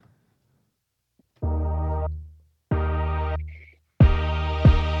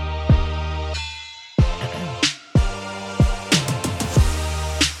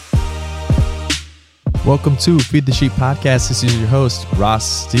Welcome to Feed the Sheep Podcast. This is your host, Ross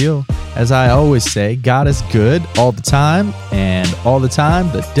Steele. As I always say, God is good all the time, and all the time,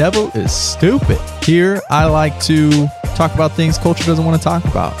 the devil is stupid. Here, I like to talk about things culture doesn't want to talk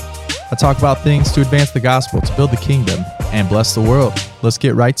about. I talk about things to advance the gospel, to build the kingdom, and bless the world. Let's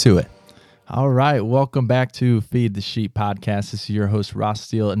get right to it. All right, welcome back to Feed the Sheep Podcast. This is your host, Ross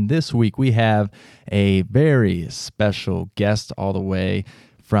Steele, and this week we have a very special guest all the way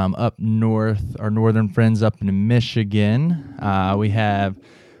from up north, our northern friends up in Michigan. We have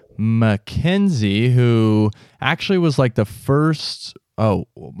McKenzie, who actually was like the first,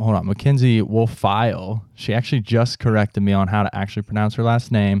 McKenzie Wohlfeil. She actually just corrected me on how to actually pronounce her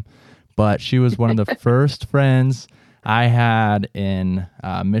last name, but she was one of the first friends I had in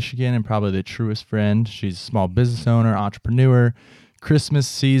Michigan, and probably the truest friend. She's a small business owner, entrepreneur, Christmas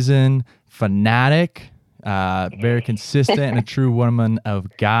season fanatic, very consistent and a true woman of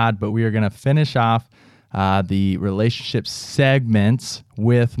God. But we are going to finish off the relationship segments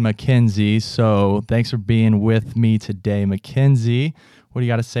with McKenzie. So thanks for being with me today, McKenzie. What do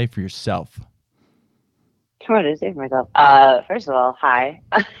you got to say for yourself? What to say for myself? First of all, hi.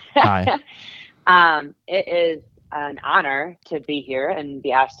 Hi. It is an honor to be here and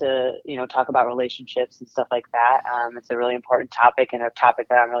be asked to, talk about relationships and stuff like that. It's a really important topic and a topic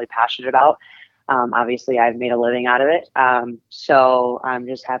that I'm really passionate about. Obviously, I've made a living out of it. So I'm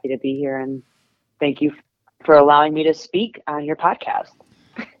just happy to be here, and thank you for allowing me to speak on your podcast.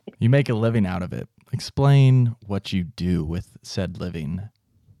 You make a living out of it. Explain what you do with said living.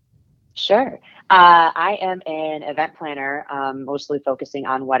 Sure. I am an event planner, mostly focusing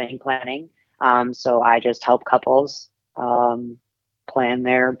on wedding planning. So I just help couples plan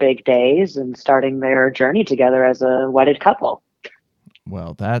their big days and starting their journey together as a wedded couple.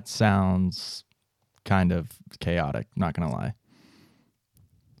 Well, that sounds kind of chaotic, not going to lie.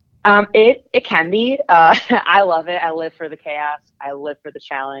 It can be. I love it. I live for the chaos. I live for the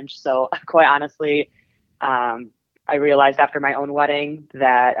challenge. So quite honestly, I realized after my own wedding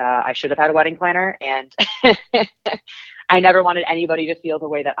that I should have had a wedding planner, and I never wanted anybody to feel the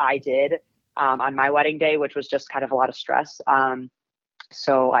way that I did on my wedding day, which was just kind of a lot of stress.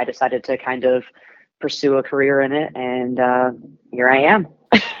 So I decided to kind of pursue a career in it, and here I am.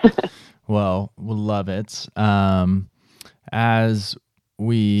 Well, we'll love it. As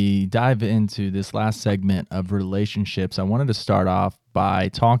we dive into this last segment of relationships, I wanted to start off by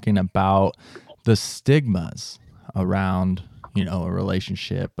talking about the stigmas around, a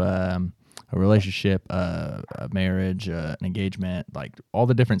relationship, a marriage, an engagement, like all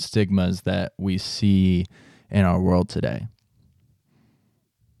the different stigmas that we see in our world today.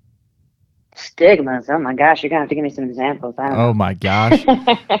 Stigmas. Oh my gosh, you're gonna have to give me some examples. I don't know. Oh my gosh.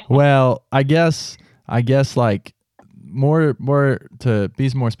 Well, I guess like more to be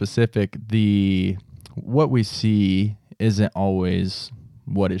more specific, what we see isn't always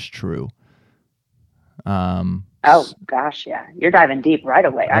what is true. Oh gosh, yeah. You're diving deep right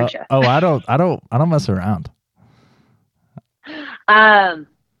away, aren't you? I don't mess around.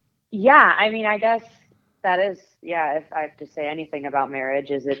 Yeah, I mean, I guess that is, if I have to say anything about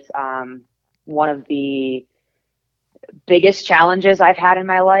marriage, is it's one of the biggest challenges I've had in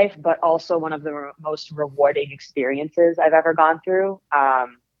my life, but also one of the most rewarding experiences I've ever gone through.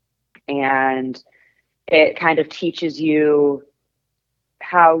 And it kind of teaches you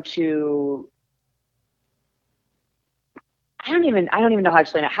how to, I don't even know how to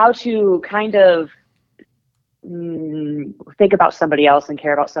explain it, how to kind of think about somebody else and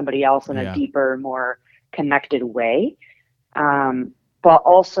care about somebody else in a deeper, more connected way. But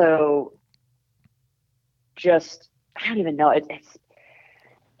also just, I don't even know. It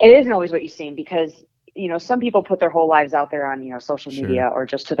isn't always what you seem, because, some people put their whole lives out there on, social media or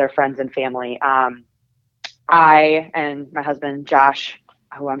just to their friends and family. I and my husband, Josh,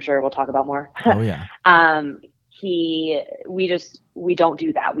 who I'm sure we'll talk about more. Oh yeah. We don't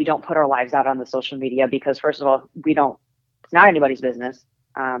do that. We don't put our lives out on the social media because, first of all, it's not anybody's business.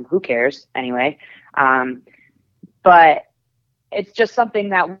 Who cares anyway? But it's just something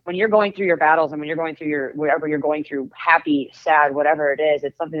that when you're going through your battles and when you're going through whatever you're going through, happy, sad, whatever it is,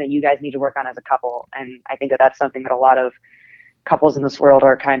 it's something that you guys need to work on as a couple. And I think that that's something that a lot of couples in this world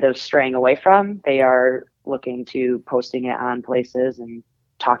are kind of straying away from. They are looking to posting it on places and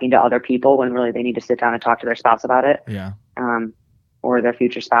talking to other people when really they need to sit down and talk to their spouse about it. Yeah. Or their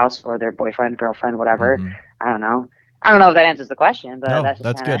future spouse or their boyfriend, girlfriend, whatever. Mm-hmm. I don't know if that answers the question, but no,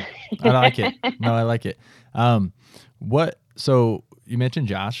 that's good. I like it. No, I like it. So you mentioned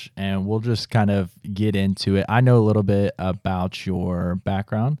Josh, and we'll just kind of get into it. I know a little bit about your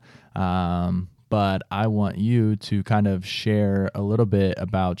background, but I want you to kind of share a little bit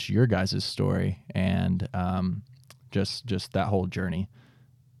about your guys' story and just that whole journey.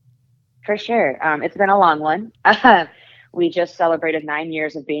 For sure. It's been a long one. We just celebrated 9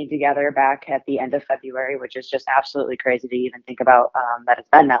 years of being together back at the end of February, which is just absolutely crazy to even think about that it's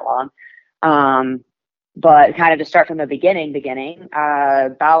been that long. But kind of to start from the beginning,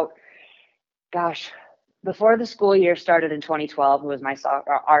 before the school year started in 2012, it was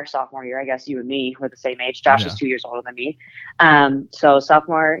our sophomore year. I guess you and me were the same age. Josh is 2 years older than me. So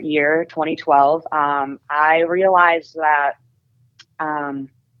sophomore year, 2012, I realized that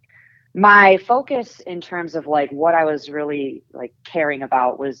my focus in terms of like what I was really like caring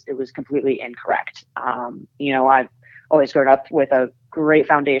about was completely incorrect. I've always grown up with a great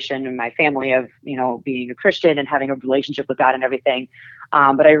foundation in my family of, being a Christian and having a relationship with God and everything.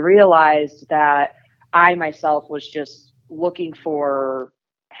 But I realized that I myself was just looking for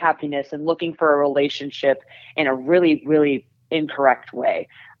happiness and looking for a relationship in a really, really incorrect way.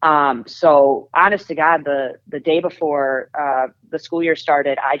 So honest to God, the day before the school year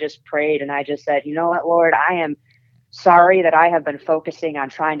started, I just prayed and I just said, you know what, Lord, I am sorry that I have been focusing on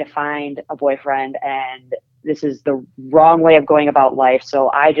trying to find a boyfriend, and this is the wrong way of going about life. So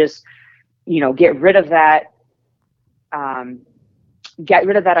I just, get rid of that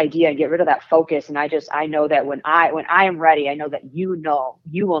idea and get rid of that focus. And I know that when I am ready, I know that you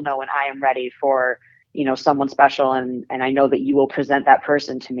will know when I am ready for, someone special. And I know that you will present that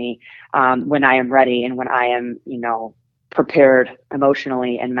person to me when I am ready and when I am, prepared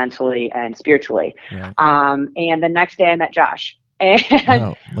emotionally and mentally and spiritually. Right. And the next day I met Josh.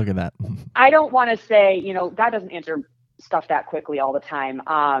 And look at that. I don't want to say, God doesn't answer stuff that quickly all the time.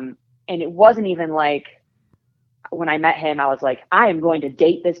 And it wasn't even like, when I met him, I was like, I am going to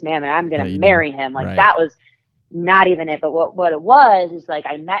date this man and I'm going to marry him. Like That was not even it. But what it was is like,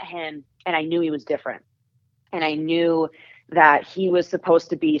 I met him and I knew he was different. And I knew that he was supposed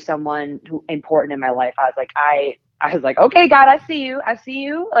to be someone important in my life. I was like, okay, God, I see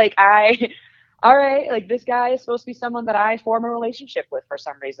you. Like, all right, like this guy is supposed to be someone that I form a relationship with for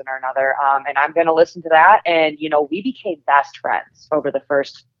some reason or another. And I'm going to listen to that. And, we became best friends over the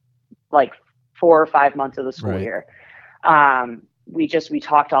first like 4 or 5 months of the school year. We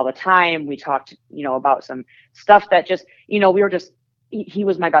talked all the time. We talked, about some stuff that just, he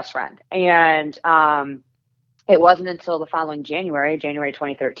was my best friend. And it wasn't until the following January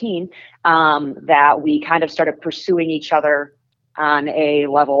 2013, that we kind of started pursuing each other on a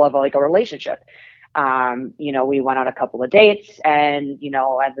level of like a relationship. We went on a couple of dates, and,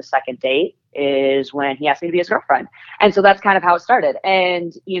 at the second date is when he asked me to be his girlfriend. And so that's kind of how it started.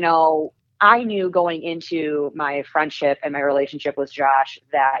 And, I knew going into my friendship and my relationship with Josh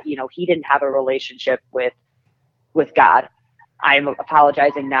that, he didn't have a relationship with God. I'm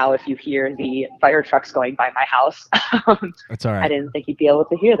apologizing now if you hear the fire trucks going by my house. That's all right. I didn't think you'd be able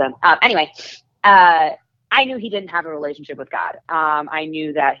to hear them. Anyway, I knew he didn't have a relationship with God. I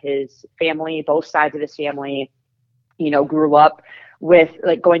knew that his family, both sides of his family, grew up with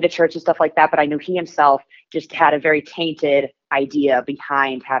like going to church and stuff like that. But I knew he himself just had a very tainted idea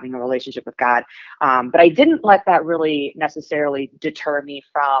behind having a relationship with God. But I didn't let that really necessarily deter me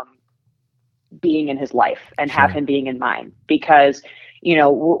from being in his life and have him being in mine, because,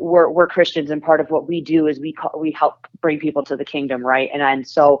 we're Christians, and part of what we do is we help bring people to the kingdom. Right. And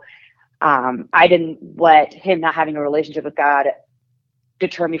so I didn't let him not having a relationship with God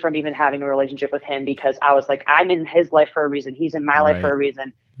deter me from even having a relationship with him, because I was like, I'm in his life for a reason. He's in my life for a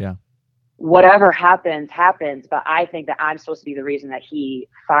reason. Yeah. Whatever happens. But I think that I'm supposed to be the reason that he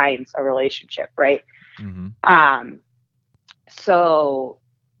finds a relationship. Right. Mm-hmm. So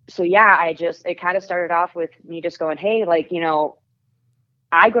yeah, it kind of started off with me just going, hey, like,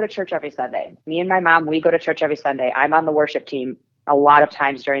 I go to church every Sunday. Me and my mom, we go to church every Sunday. I'm on the worship team a lot of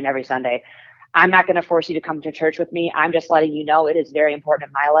times during every Sunday. I'm not going to force you to come to church with me. I'm just letting you know it is very important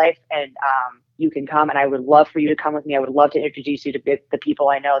in my life, and you can come, and I would love for you to come with me. I would love to introduce you to the people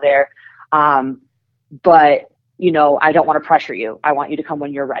I know there. But, I don't want to pressure you. I want you to come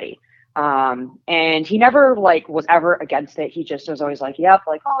when you're ready. And he never was ever against it. He just was always like, yep,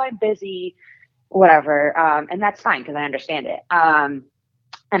 like, oh, I'm busy, whatever. And that's fine, because I understand it. And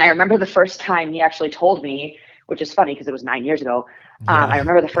I remember the first time he actually told me, which is funny because it was 9 years ago. I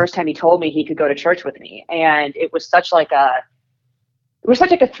remember the first time he told me he could go to church with me. And it was such a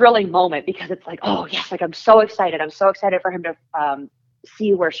thrilling moment, because it's like, oh yes, like I'm so excited. I'm so excited for him to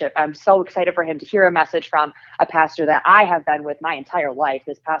see worship. I'm so excited for him to hear a message from a pastor that I have been with my entire life.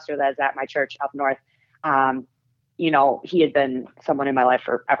 This pastor that's at my church up north, he had been someone in my life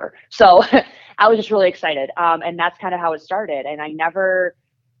forever. So I was just really excited. And that's kind of how it started. And I never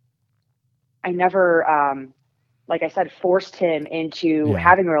I never, like I said, forced him into Yeah.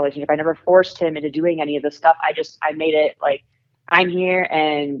 having a relationship. I never forced him into doing any of this stuff. I made it like, I'm here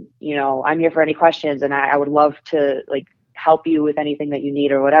and, I'm here for any questions, and I would love to like help you with anything that you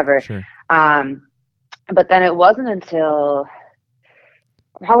need or whatever. Sure. But then it wasn't until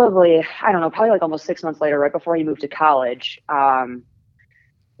probably, I don't know, probably like almost 6 months later, right before he moved to college,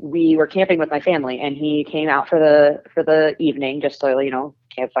 we were camping with my family, and he came out for the evening, just so,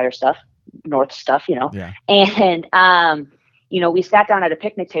 campfire stuff, North stuff, Yeah. and, we sat down at a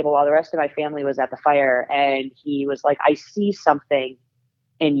picnic table while the rest of my family was at the fire, and he was like, I see something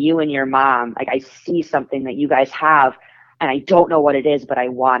in you and your mom. Like, I see something that you guys have, and I don't know what it is, but I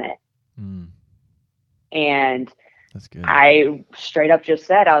want it. Mm. And That's good. I straight up just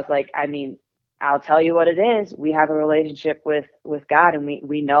said, I was like, I mean, I'll tell you what it is. We have a relationship with God, and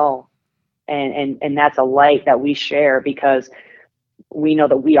we know, and that's a light that we share, because we know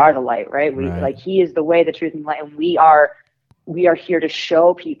that we are the light, right? We Right. like, he is the way, the truth, and light. And we are here to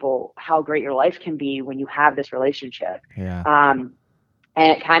show people how great your life can be when you have this relationship. Yeah. And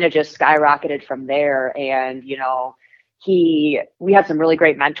it kind of just skyrocketed from there. And, we had some really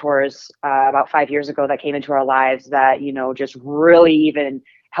great mentors about 5 years ago that came into our lives that, just really even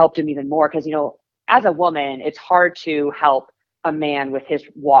helped him even more. Because, as a woman, it's hard to help a man with his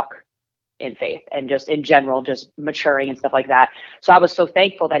walk in faith and just in general, just maturing and stuff like that. So I was so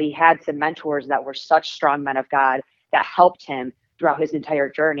thankful that he had some mentors that were such strong men of God that helped him throughout his entire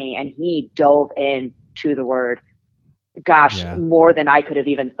journey. And he dove into the word, Yeah. more than I could have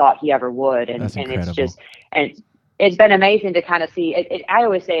even thought he ever would. And That's it's incredible. just, and it's been amazing to kind of see it. I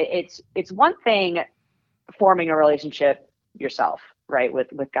always say it's one thing forming a relationship yourself, right, with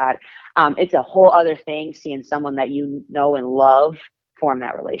God. It's a whole other thing seeing someone that you know and love form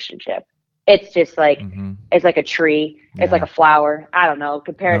that relationship. It's just like, Mm-hmm. it's like a tree. Yeah. It's like a flower. I don't know,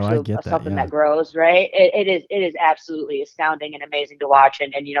 compared No, I to get that, something yeah. that grows, right? It is absolutely astounding and amazing to watch.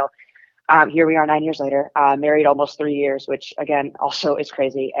 And here we are 9 years later, married almost 3 years, which again, also is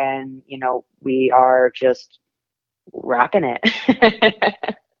crazy. And, we are just rocking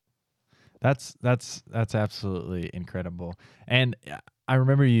it. That's absolutely incredible. And I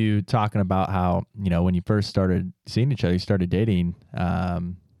remember you talking about how, when you first started seeing each other, you started dating,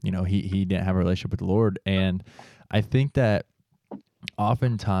 he didn't have a relationship with the Lord. And I think that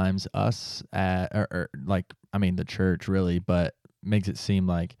oftentimes us the church really, but makes it seem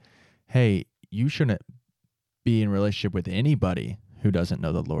like, hey, you shouldn't be in a relationship with anybody who doesn't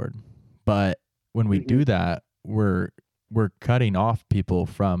know the Lord. But when we do that, we're cutting off people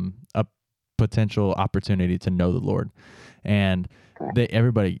from a potential opportunity to know the Lord. And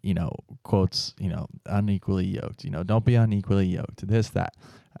everybody, quotes, unequally yoked, don't be unequally yoked, this, that.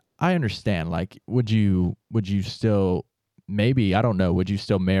 I understand. Like, would you still, maybe, I don't know, would you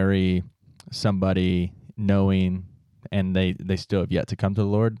still marry somebody knowing and they still have yet to come to the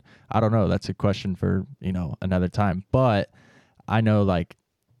Lord? I don't know. That's a question for, another time. But I know, like,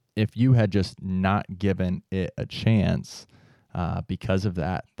 if you had just not given it a chance because of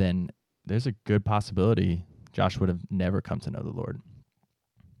that, then there's a good possibility Josh would have never come to know the Lord.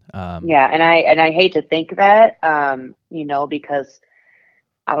 Yeah, and I hate to think that, because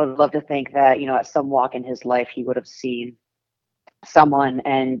I would love to think that, at some walk in his life, he would have seen someone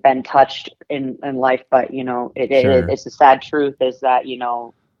and been touched in life. But, Sure. it's the sad truth is that,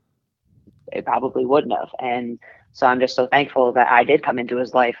 it probably wouldn't have. And so I'm just so thankful that I did come into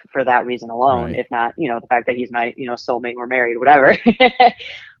his life for that reason alone, Right. if not, the fact that he's my, soulmate, we're married, whatever.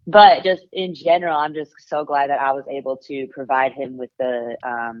 But just in general, I'm just so glad that I was able to provide him with the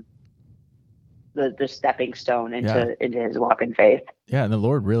stepping stone into his walk in faith. Yeah, and the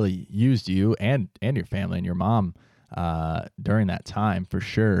Lord really used you and your family and your mom during that time for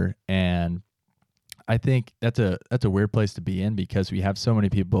sure. And I think that's a weird place to be in, because we have so many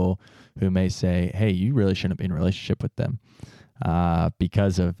people who may say, hey, you really shouldn't be in a relationship with them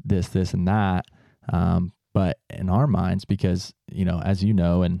because of this, and that. But in our minds, because, as you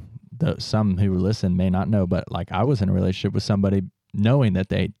know, and some who listen may not know, but like, I was in a relationship with somebody knowing that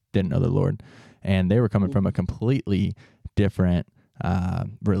they didn't know the Lord, and they were coming from a completely different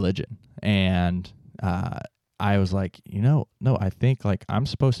religion. And I was like, no, I think like I'm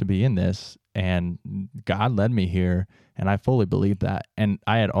supposed to be in this, and God led me here, and I fully believe that. And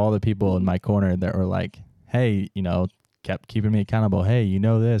I had all the people in my corner that were like, hey, kept keeping me accountable. Hey,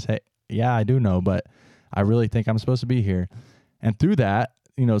 this. Hey, yeah, I do know, but I really think I'm supposed to be here. And through that,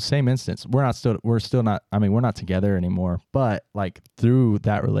 same instance, we're still not, we're not together anymore, but like through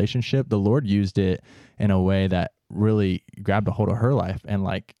that relationship, the Lord used it in a way that really grabbed a hold of her life. And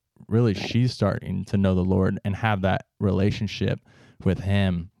like, really, she's starting to know the Lord and have that relationship with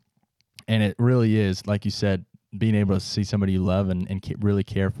him. And it really is, like you said, being able to see somebody you love and really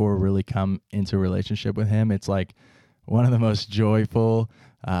care for, really come into a relationship with him. It's like one of the most joyful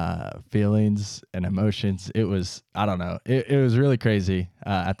feelings and emotions. It was, I don't know, it was really crazy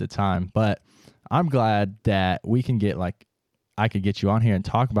at the time. But I'm glad that we can get, like, I could get you on here and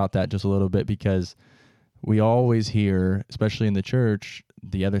talk about that just a little bit, because we always hear, especially in the church,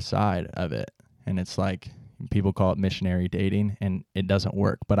 the other side of it. And it's like, people call it missionary dating, and it doesn't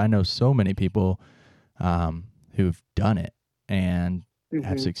work. But I know so many people who've done it and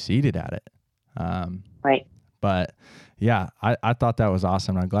have succeeded at it. Right. But yeah, I thought that was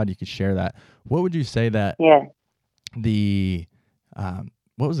awesome. I'm glad you could share that. What would you say that what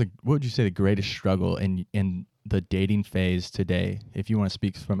would you say the greatest struggle in the dating phase today, if you want to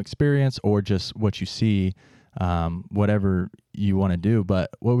speak from experience or just what you see, whatever you want to do, but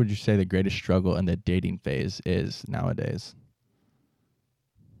what would you say the greatest struggle in the dating phase is nowadays?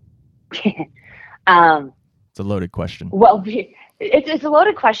 It's a loaded question. Well, it's a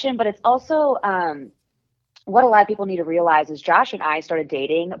loaded question, but it's also what a lot of people need to realize is Josh and I started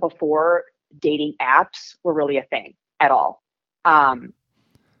dating before dating apps were really a thing at all.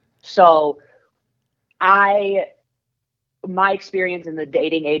 So my experience in the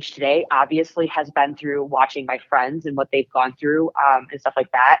dating age today obviously has been through watching my friends and what they've gone through and stuff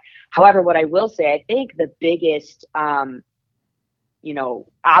like that. However, what I will say, I think the biggest,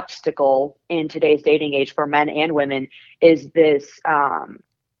 obstacle in today's dating age for men and women is this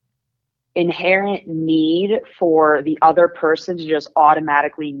inherent need for the other person to just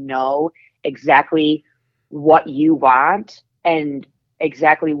automatically know exactly what you want and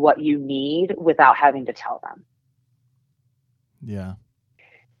exactly what you need without having to tell them. Yeah.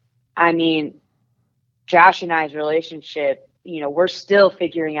 I mean, Josh and I's relationship, we're still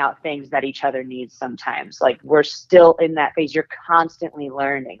figuring out things that each other needs sometimes. Like, we're still in that phase. You're constantly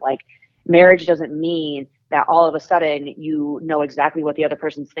learning. Like, marriage doesn't mean that all of a sudden you know exactly what the other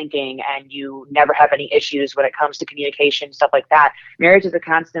person's thinking and you never have any issues when it comes to communication, stuff like that. Marriage is a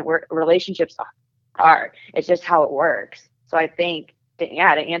constant work. Relationships are. It's just how it works. So I think, to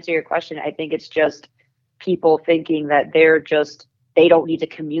answer your question, I think it's just people thinking that they don't need to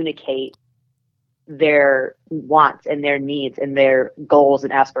communicate their wants and their needs and their goals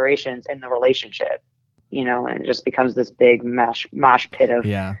and aspirations in the relationship, and it just becomes this big mosh pit of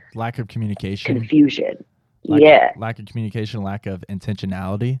lack of communication, confusion. Lack of communication, lack of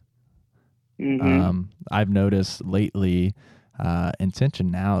intentionality. I've noticed lately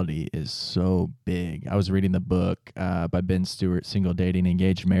intentionality is so big. I was reading the book by Ben Stewart, Single, Dating,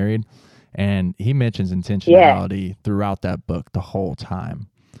 Engaged, Married, and he mentions intentionality throughout that book the whole time.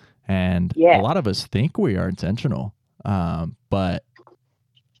 And a lot of us think we are intentional, but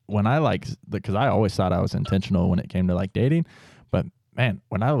when because I always thought I was intentional when it came to like dating, but man,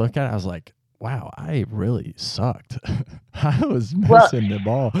 when I look at it, I was like, wow, I really sucked. I was missing the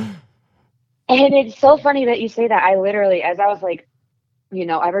ball. And it's so funny that you say that. I literally, as I was like,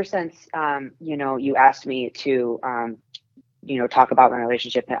 ever since, you asked me to, talk about my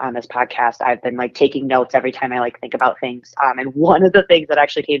relationship on this podcast, I've been like taking notes every time I like think about things. And one of the things that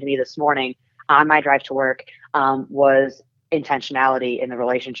actually came to me this morning on my drive to work was intentionality in the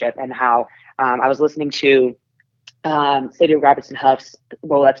relationship, and how I was listening to Sadie Robertson Huff's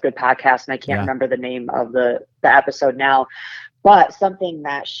Well, That's Good podcast, and I can't remember the name of the episode now, but something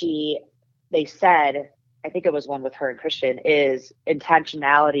that they said, I think it was one with her and Christian, is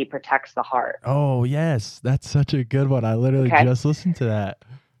intentionality protects the heart. Oh, yes. That's such a good one. I literally just listened to that.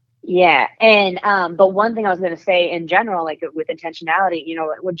 Yeah. And, but one thing I was going to say in general, like with intentionality,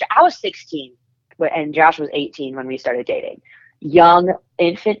 when I was 16 and Josh was 18 when we started dating, young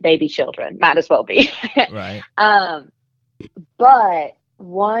infant baby children, might as well be. Right. But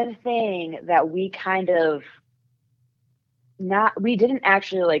one thing that we we didn't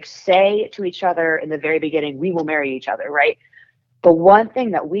actually like say to each other in the very beginning, we will marry each other, right? But one thing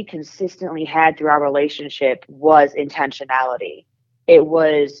that we consistently had through our relationship was intentionality. It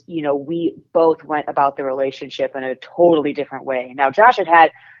was, we both went about the relationship in a totally different way. Now, Josh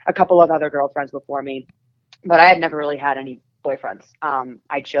had a couple of other girlfriends before me, but I had never really had any boyfriends.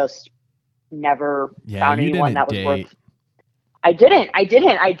 I just never found anyone that was worth. I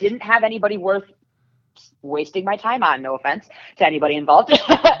didn't have anybody worth wasting my time on. No offense to anybody involved.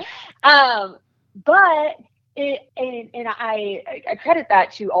 But I credit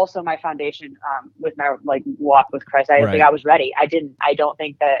that to also my foundation with my like walk with Christ. I think I was ready. I don't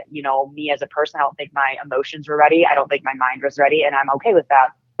think that, me as a person, I don't think my emotions were ready. I don't think my mind was ready, and I'm okay with that.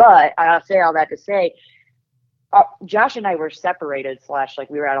 But I'll say all that to say, Josh and I were separated / like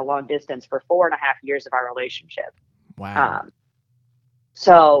we were at a long distance for 4.5 years of our relationship. Wow.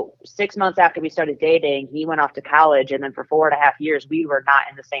 So 6 months after we started dating, he went off to college. And then for 4.5 years, we were not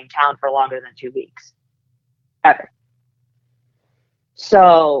in the same town for longer than 2 weeks, ever.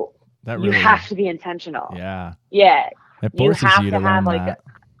 So That you really, have to be intentional. yeah. Yeah. It You forces have you to to have learn like, that.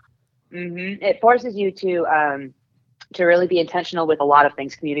 it forces you to really be intentional with a lot of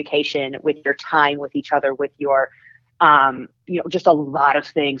things, communication, with your time with each other, with your, just a lot of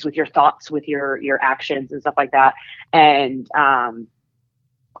things, with your thoughts, with your actions and stuff like that. And,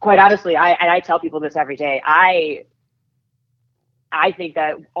 quite honestly, I tell people this every day. I think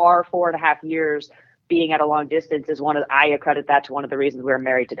that our 4.5 years being at a long distance is I accredit that to one of the reasons we're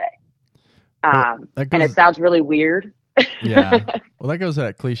married today. And it sounds really weird. Yeah. Well, that goes to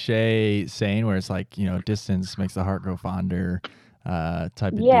that cliche saying where it's like, distance makes the heart grow fonder, type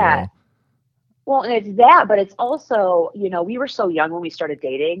of deal. Well, and it's that, but it's also, we were so young when we started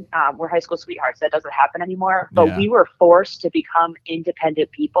dating. We're high school sweethearts. That doesn't happen anymore. But we were forced to become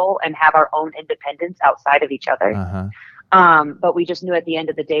independent people and have our own independence outside of each other. But we just knew at the end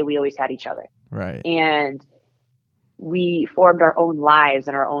of the day, we always had each other. Right. And we formed our own lives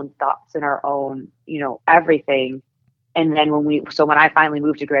and our own thoughts and our own, everything. And then when I finally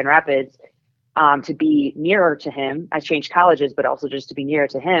moved to Grand Rapids, to be nearer to him, I changed colleges, but also just to be nearer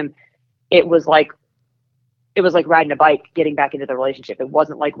to him, it was like riding a bike, getting back into the relationship. It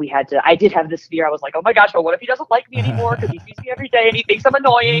wasn't like I did have this fear. I was like, oh my gosh, but what if he doesn't like me anymore? Because he sees me every day and he thinks I'm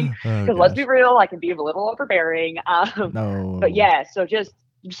annoying. Because let's be real, I can be a little overbearing. No. But yeah, so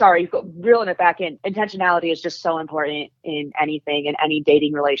reeling it back in, intentionality is just so important in anything, in any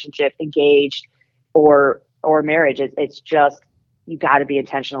dating relationship, engaged or marriage. It's just, you got to be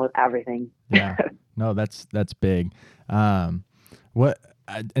intentional with everything. Yeah. No, that's big.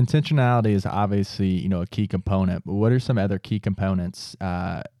 Intentionality is obviously, a key component, but what are some other key components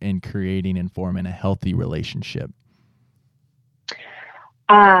in creating and forming a healthy relationship?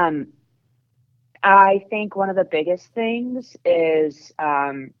 I think one of the biggest things is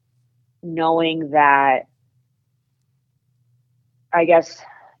knowing that, I guess,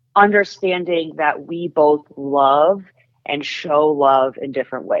 understanding that we both love and show love in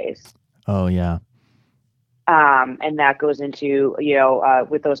different ways. Oh, yeah. And that goes into,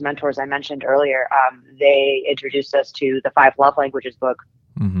 with those mentors I mentioned earlier, they introduced us to the 5 Love Languages book.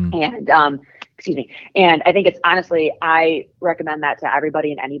 Mm-hmm. And, and I think it's honestly, I recommend that to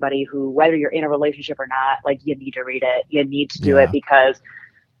everybody and anybody who, whether you're in a relationship or not, like, you need to read it. You need to do it, because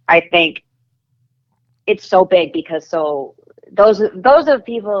I think it's so big, because those of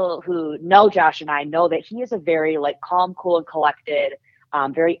people who know Josh and I know that he is a very calm, cool, and collected,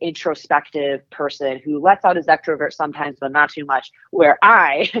 very introspective person who lets out his extrovert sometimes, but not too much, where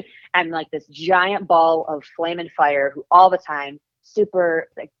I am like this giant ball of flame and fire who all the time, super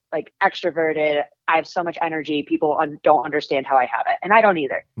like extroverted. I have so much energy. People don't understand how I have it. And I don't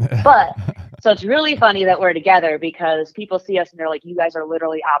either. But so it's really funny that we're together, because people see us and they're like, you guys are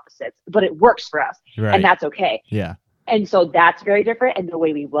literally opposites, but it works for us. Right. And that's okay. Yeah. And so that's very different. And the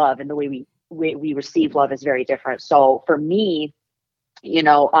way we love and the way we receive love is very different. So for me, it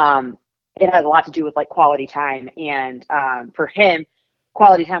has a lot to do with quality time. And for him,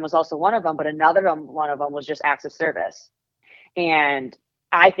 quality time was also one of them, but one of them was just acts of service. And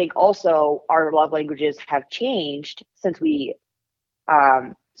I think also our love languages have changed since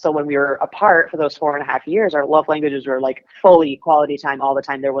so when we were apart for those 4.5 years, our love languages were fully quality time all the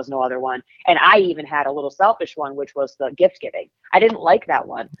time. There was no other one. And I even had a little selfish one, which was the gift giving. I didn't like that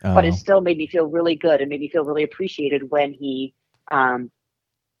one, but it still made me feel really good and made me feel really appreciated when he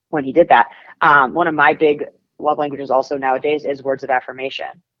did that. One of my big love languages also nowadays is words of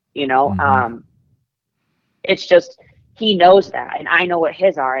affirmation. Mm-hmm. It's just, he knows that, and I know what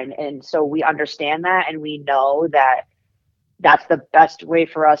his are. And so we understand that, and we know that that's the best way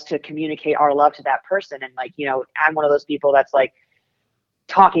for us to communicate our love to that person. And I'm one of those people that's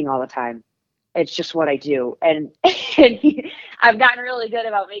talking all the time. It's just what I do. And I've gotten really good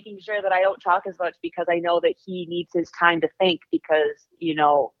about making sure that I don't talk as much, because I know that he needs his time to think, because,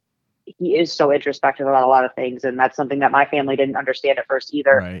 he is so introspective about a lot of things. And that's something that my family didn't understand at first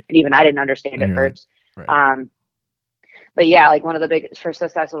either. Right. And even I didn't understand at first. Right. But yeah, one of the big, for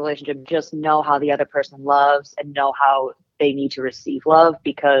successful relationship, just know how the other person loves and know how they need to receive love,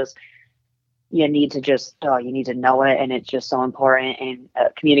 because you need to know it. And it's just so important. And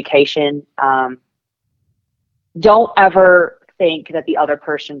communication, don't ever think that the other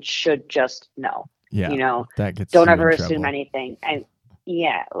person should just know. Yeah. That gets don't ever assume anything. And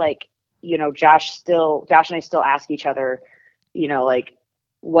yeah, Josh and I still ask each other,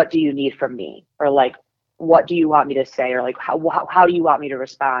 what do you need from me? Or what do you want me to say? Or how do you want me to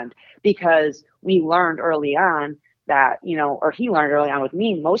respond? Because we learned early on that, or he learned early on with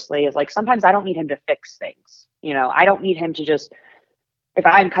me mostly, is like, sometimes I don't need him to fix things. I don't need him to just, if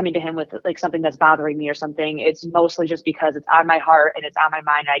I'm coming to him with like something that's bothering me or something, it's mostly just because it's on my heart and it's on my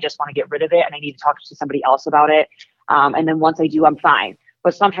mind and I just want to get rid of it and I need to talk to somebody else about it. And then once I do, I'm fine.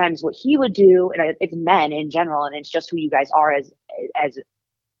 But sometimes what he would do, and it's men in general, and it's just who you guys are as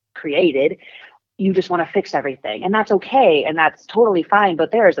created, you just want to fix everything, and that's okay, and that's totally fine,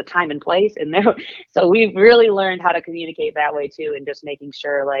 but there is a time and place in there. So we've really learned how to communicate that way too, and just making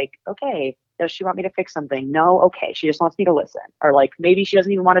sure, like, okay, does she want me to fix something? No. Okay, she just wants me to listen. Or like, maybe she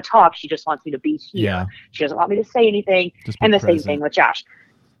doesn't even want to talk, she just wants me to be here. Yeah. She doesn't want me to say anything. And the same thing with Josh.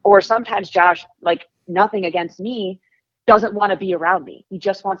 Or sometimes Josh, like, nothing against me, doesn't want to be around me. He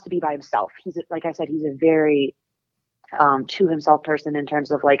just wants to be by himself. He's, like I said, he's a very to himself person, in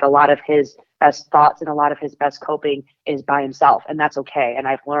terms of like, a lot of his best thoughts and a lot of his best coping is by himself, and that's okay. And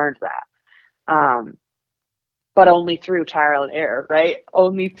I've learned that, but only through trial and error, right?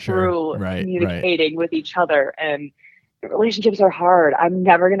 Only through communicating with each other. And relationships are hard. I'm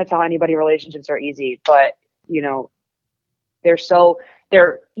never going to tell anybody relationships are easy, but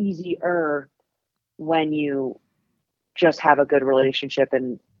they're easier when you just have a good relationship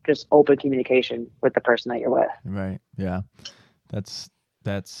and just open communication with the person that you're with. Right. Yeah. That's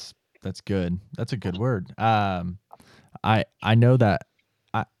good. That's a good word. I know that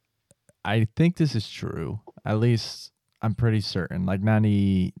I think this is true. At least I'm pretty certain, like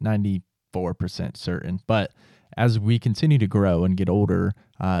 94% certain. But as we continue to grow and get older,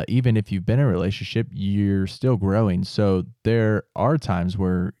 even if you've been in a relationship, you're still growing. So there are times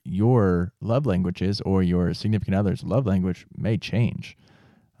where your love languages or your significant other's love language may change.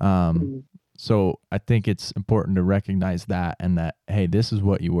 So I think it's important to recognize that, and that, hey, this is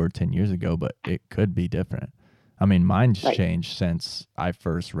what you were 10 years ago, but it could be different. I mean, mine's changed since I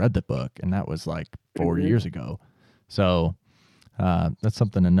first read the book, and that was like 4 years ago. So that's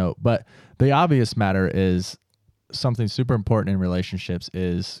something to note. But the obvious matter is, something super important in relationships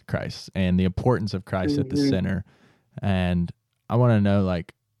is Christ, and the importance of Christ at the center. And I want to know,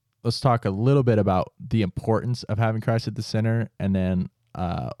 like, let's talk a little bit about the importance of having Christ at the center, and then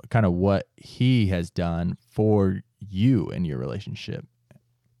kind of what he has done for you in your relationship.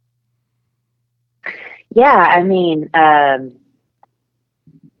 Yeah, I mean,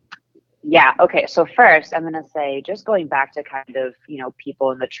 yeah. Okay. So first, I'm going to say, just going back to kind of,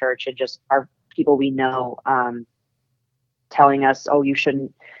 people in the church and just our people we know, telling us, oh, you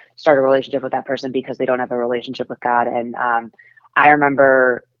shouldn't start a relationship with that person because they don't have a relationship with God. And I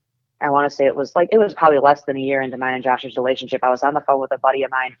remember, I want to say it was probably less than a year into mine and Josh's relationship. I was on the phone with a buddy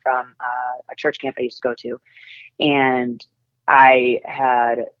of mine from a church camp I used to go to. And I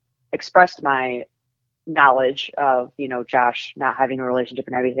had expressed my knowledge of, Josh not having a relationship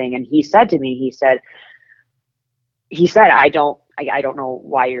and everything. And he said to me, he said, I don't know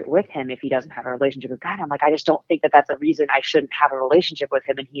why you're with him if he doesn't have a relationship with God. I'm like, I just don't think that that's a reason I shouldn't have a relationship with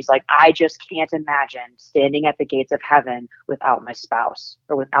him. And he's like, I just can't imagine standing at the gates of heaven without my spouse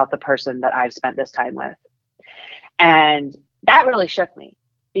or without the person that I've spent this time with. And that really shook me,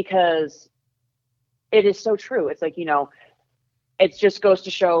 because it is so true. It's like, it just goes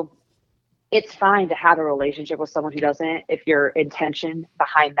to show it's fine to have a relationship with someone who doesn't, if your intention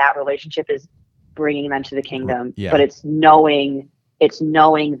behind that relationship is bringing them to the kingdom. But it's knowing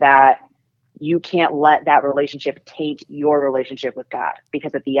that you can't let that relationship taint your relationship with God,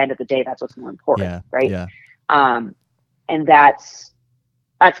 because at the end of the day, that's what's more important. Right. And that's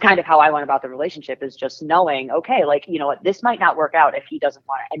kind of how I went about the relationship, is just knowing, okay, like, what, this might not work out if he doesn't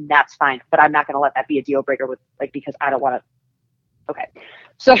want it, and that's fine, but I'm not going to let that be a deal breaker because I don't want to. Okay.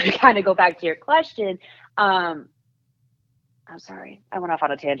 So to kind of go back to your question, I'm sorry, I went off on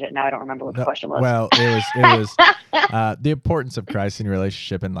a tangent. Now I don't remember what the question was. Well, it was the importance of Christ in your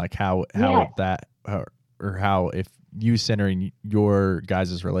relationship, and like how that, or how if you centering your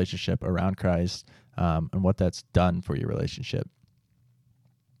guys' relationship around Christ, and what that's done for your relationship.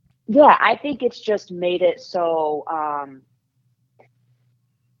 Yeah, I think it's just made it so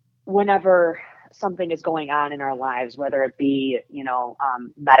whenever something is going on in our lives, whether it be,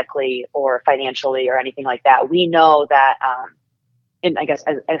 medically or financially or anything like that, we know that, and I guess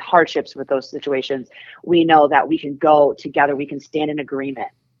as hardships with those situations, we know that we can go together, we can stand in agreement,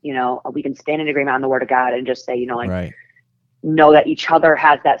 we can stand in agreement on the word of God and just say, know that each other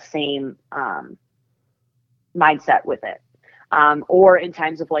has that same mindset with it. Or in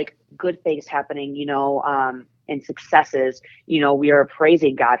times of like good things happening, and successes, we are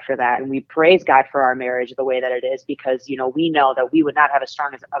praising God for that. And we praise God for our marriage the way that it is, because, we know that we would not have as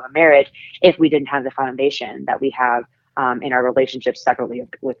strong of a marriage if we didn't have the foundation that we have in our relationships separately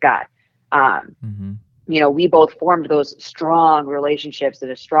with God. we both formed those strong relationships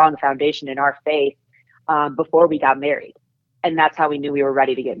and a strong foundation in our faith before we got married. And that's how we knew we were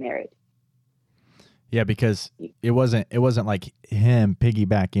ready to get married. Yeah, because it wasn't like him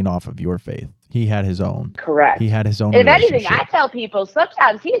piggybacking off of your faith. He had his own. Correct. He had his own. If anything, I tell people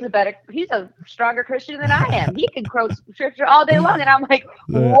sometimes he's a stronger Christian than I am. He can quote scripture all day long, and I'm like,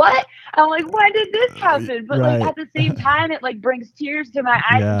 what? I'm like, when did this happen? But like at the same time, it like brings tears to my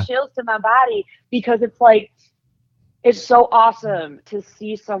eyes and chills to my body, because it's like, it's so awesome to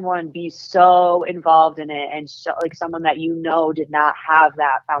see someone be so involved in it, and so like someone that did not have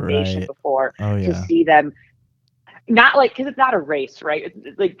that foundation before. To see them, not like, because it's not a race, right?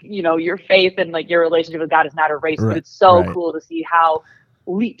 It's like, your faith and like your relationship with God is not a race, but it's so cool to see how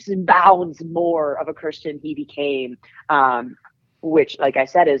leaps and bounds more of a Christian he became. Which, like I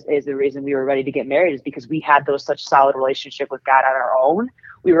said, is the reason we were ready to get married, is because we had such solid relationship with God on our own.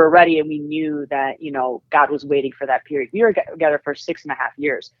 We were ready, and we knew that, God was waiting for that period. We were together for 6.5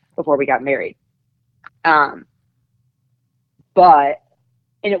 years before we got married. And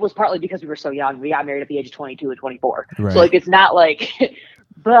it was partly because we were so young. We got married at the age of 22 and 24. Right. So like, it's not like,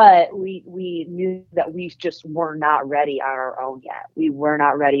 but we knew that we just were not ready on our own yet. We were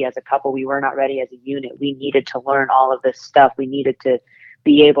not ready as a couple. We were not ready as a unit. We needed to learn all of this stuff. We needed to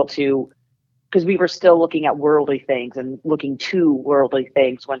be able to, because we were still looking at worldly things and looking to worldly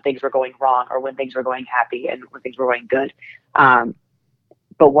things when things were going wrong, or when things were going happy and when things were going good.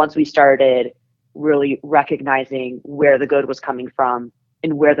 But once we started really recognizing where the good was coming from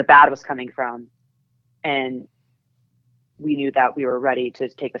and where the bad was coming from, and we knew that we were ready to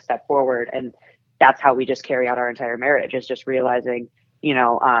take a step forward. And that's how we just carry out our entire marriage, is just realizing,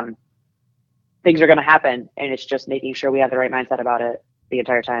 things are going to happen, and it's just making sure we have the right mindset about it the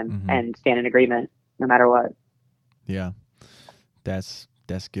entire time, and stand in agreement no matter what. Yeah, that's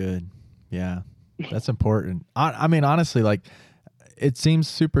good. Yeah, that's important. I mean, honestly, like, it seems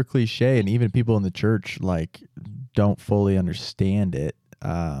super cliche, and even people in the church like don't fully understand it.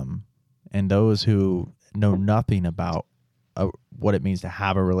 And those who know nothing about what it means to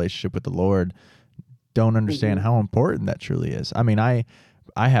have a relationship with the Lord don't understand how important that truly is. I mean, I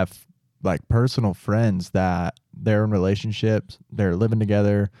have like personal friends that they're in relationships, they're living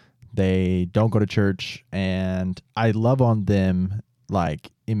together, they don't go to church, and I love on them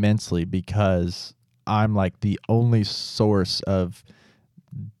like immensely, because I'm like the only source of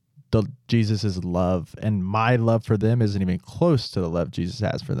Jesus's love, and my love for them isn't even close to the love Jesus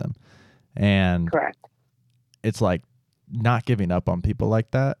has for them. And correct. It's like not giving up on people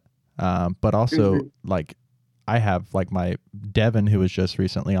like that. But also like I have like my Devin, who was just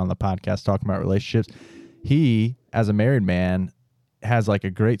recently on the podcast talking about relationships. He, as a married man, has like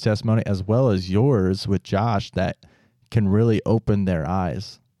a great testimony, as well as yours with Josh, that can really open their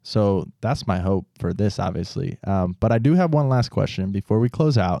eyes. So that's my hope for this, obviously. But I do have one last question before we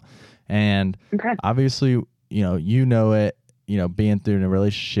close out. And obviously, you know it, being through a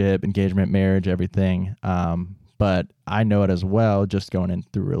relationship, engagement, marriage, everything. But I know it as well, just going in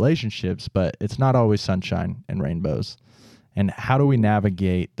through relationships, but it's not always sunshine and rainbows. And how do we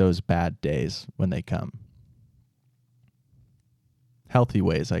navigate those bad days when they come? Healthy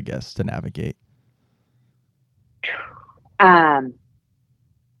ways, I guess, to navigate. I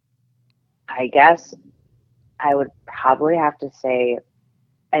guess I would probably have to say,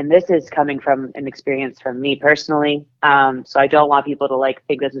 and this is coming from an experience from me personally, so I don't want people to like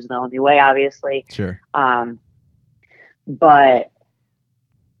think this is the only way, obviously. Sure. But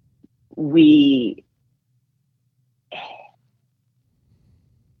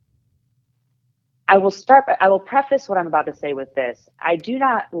I will preface what I'm about to say with this. I do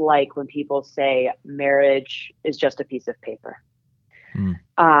not like when people say marriage is just a piece of paper.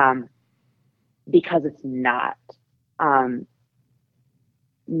 Because it's not.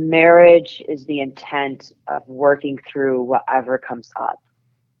 Marriage is the intent of working through whatever comes up.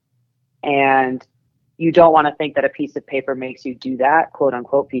 And you don't want to think that a piece of paper makes you do that, quote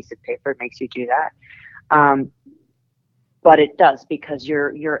unquote piece of paper makes you do that. But it does, because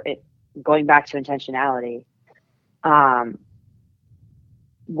you're going back to intentionality.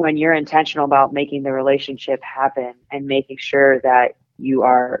 When you're intentional about making the relationship happen and making sure that you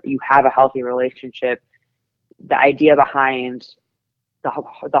have a healthy relationship, the idea behind the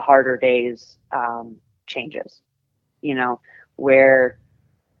harder days changes. Where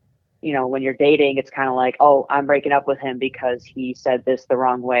when you're dating, it's kind of like, oh, I'm breaking up with him because he said this the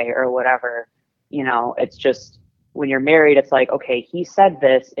wrong way or whatever. It's just, when you're married, it's like, okay, he said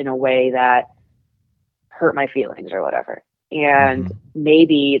this in a way that hurt my feelings or whatever. And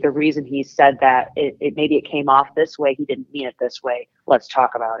maybe the reason he said that, maybe it came off this way. He didn't mean it this way. Let's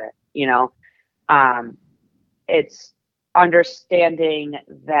talk about it. It's understanding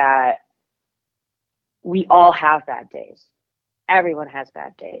that we all have bad days. Everyone has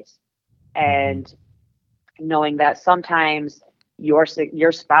bad days. And knowing that sometimes your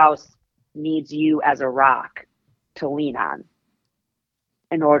spouse needs you as a rock to lean on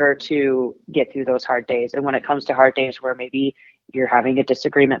in order to get through those hard days. And when it comes to hard days where maybe you're having a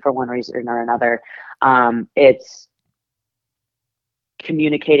disagreement for one reason or another, it's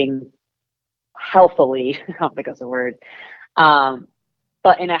communicating healthily. I don't think that's a word,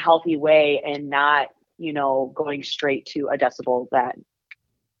 but in a healthy way, and not, going straight to a decibel that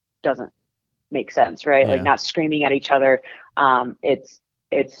doesn't make sense, right? Yeah. Like not screaming at each other.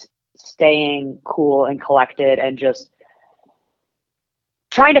 It's staying cool and collected and just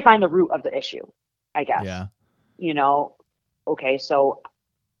trying to find the root of the issue, I guess. Yeah. Okay, so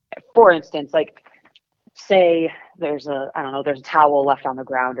for instance, like say there's a towel left on the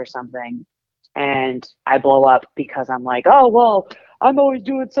ground or something, and I blow up because I'm like, oh, well, I'm always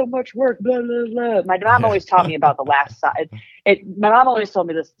doing so much work, blah, blah, blah. My mom always taught me about the last side. My mom always told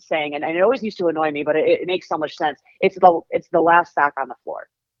me this saying, and it always used to annoy me, but it makes so much sense. It's the last sock on the floor.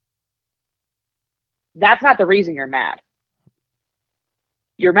 That's not the reason you're mad.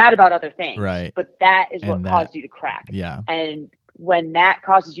 You're mad about other things. Right. But that is what caused you to crack. Yeah. And when that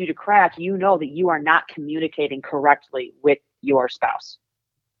causes you to crack, you know that you are not communicating correctly with your spouse.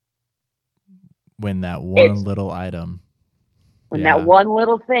 When that one little item. When that one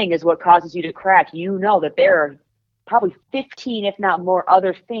little thing is what causes you to crack, you know that there are probably 15, if not more,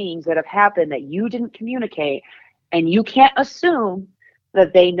 other things that have happened that you didn't communicate, and you can't assume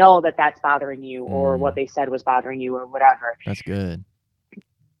that they know that that's bothering you or what they said was bothering you or whatever. That's good.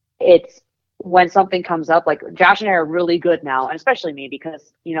 It's when something comes up, like Josh and I are really good now, and especially me,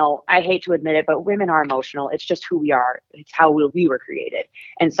 because, I hate to admit it, but women are emotional. It's just who we are. It's how we were created.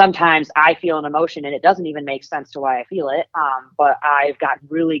 And sometimes I feel an emotion and it doesn't even make sense to why I feel it. But I've gotten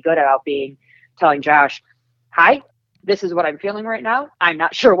really good about telling Josh, hi, this is what I'm feeling right now. I'm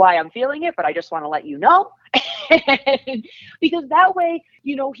not sure why I'm feeling it, but I just want to let you know. Because that way,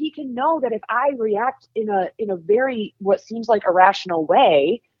 he can know that if I react in a very, what seems like irrational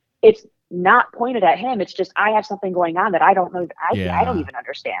way, it's not pointed at him. It's just, I have something going on that I don't know. I don't even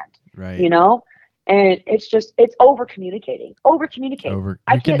understand, right. And it's over communicating.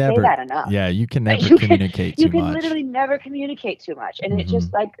 I can't say that enough. Yeah. You can never communicate too much. You can literally never communicate too much. And it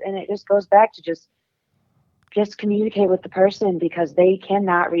just goes back to just communicate with the person, because they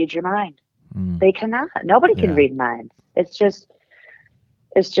cannot read your mind. They cannot. Nobody can read minds. It's just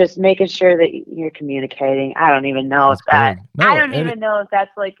making sure that you're communicating. I don't even know if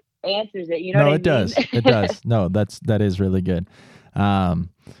that's like answers it. You know what I mean? Does. It does. No, that is really good.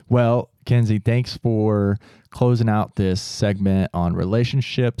 Well, Kenzie, thanks for closing out this segment on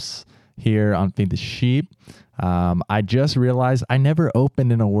relationships here on Feed the Sheep. I just realized I never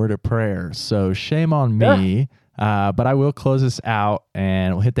opened in a word of prayer, so shame on me. But I will close this out,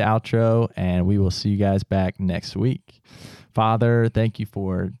 and we'll hit the outro, and we will see you guys back next week. Father, thank you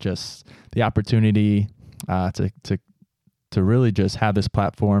for just the opportunity to really just have this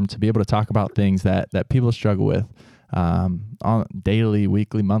platform to be able to talk about things that people struggle with on daily,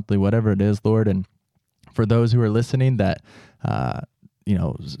 weekly, monthly, whatever it is, Lord. And for those who are listening, that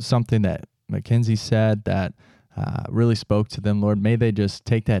something that McKenzie said that really spoke to them, Lord, may they just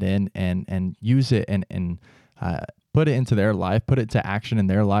take that in and use it and put it into their life, put it to action in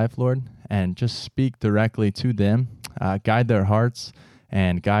their life, Lord, and just speak directly to them, guide their hearts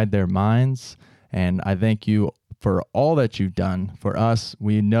and guide their minds. And I thank you for all that you've done for us.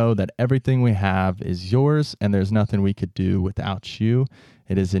 We know that everything we have is yours, and there's nothing we could do without you.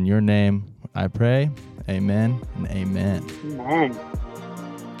 It is in your name I pray. Amen and amen. Amen.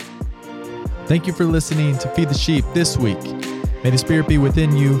 Thank you for listening to Feed the Sheep this week. May the Spirit be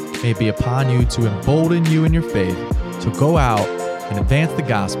within you, may it be upon you to embolden you in your faith, to go out and advance the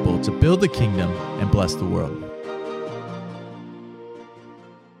gospel, to build the kingdom and bless the world.